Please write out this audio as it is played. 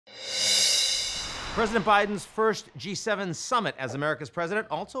President Biden's first G7 summit as America's president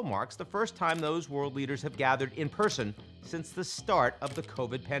also marks the first time those world leaders have gathered in person since the start of the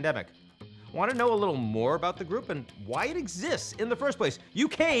COVID pandemic. Want to know a little more about the group and why it exists in the first place? You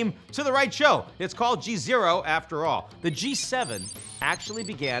came to the right show. It's called GZERO after all. The G7 actually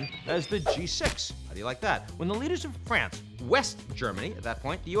began as the G6. How do you like that? When the leaders of France, West Germany at that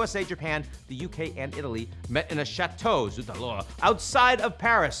point, the USA, Japan, the UK, and Italy met in a Chateau outside of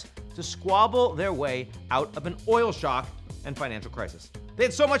Paris to squabble their way out of an oil shock and financial crisis. They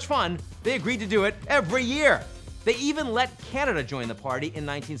had so much fun, they agreed to do it every year. They even let Canada join the party in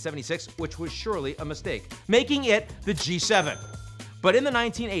 1976, which was surely a mistake, making it the G7. But in the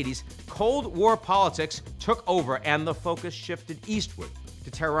 1980s, Cold War politics took over and the focus shifted eastward to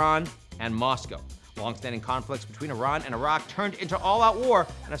Tehran and Moscow. Longstanding conflicts between Iran and Iraq turned into all-out war,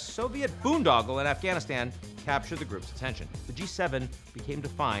 and a Soviet boondoggle in Afghanistan captured the group's attention. The G7 became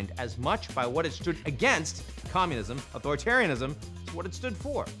defined as much by what it stood against, communism, authoritarianism, as what it stood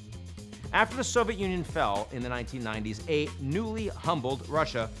for. After the Soviet Union fell in the 1990s, a newly humbled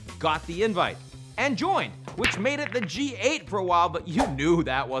Russia got the invite and joined, which made it the G8 for a while, but you knew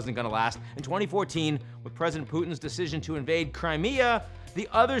that wasn't going to last. In 2014, with President Putin's decision to invade Crimea, the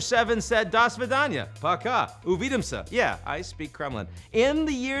other 7 said "Das Vidanya, Paka, Uvidimsa." Yeah, I speak Kremlin. In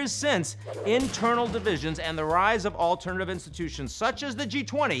the years since, internal divisions and the rise of alternative institutions such as the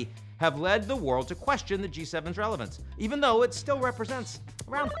G20 have led the world to question the G7's relevance, even though it still represents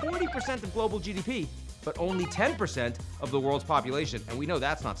around 40% of global GDP, but only 10% of the world's population, and we know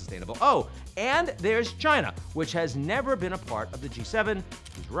that's not sustainable. Oh, and there's China, which has never been a part of the G7,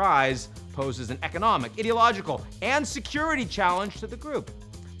 whose rise poses an economic, ideological, and security challenge to the group.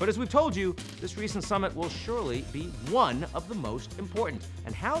 But as we've told you, this recent summit will surely be one of the most important,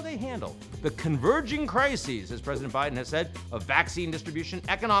 and how they handle the converging crises, as President Biden has said, of vaccine distribution,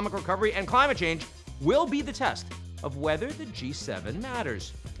 economic recovery, and climate change will be the test of whether the G7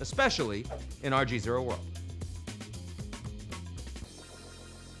 matters, especially in our GZERO world.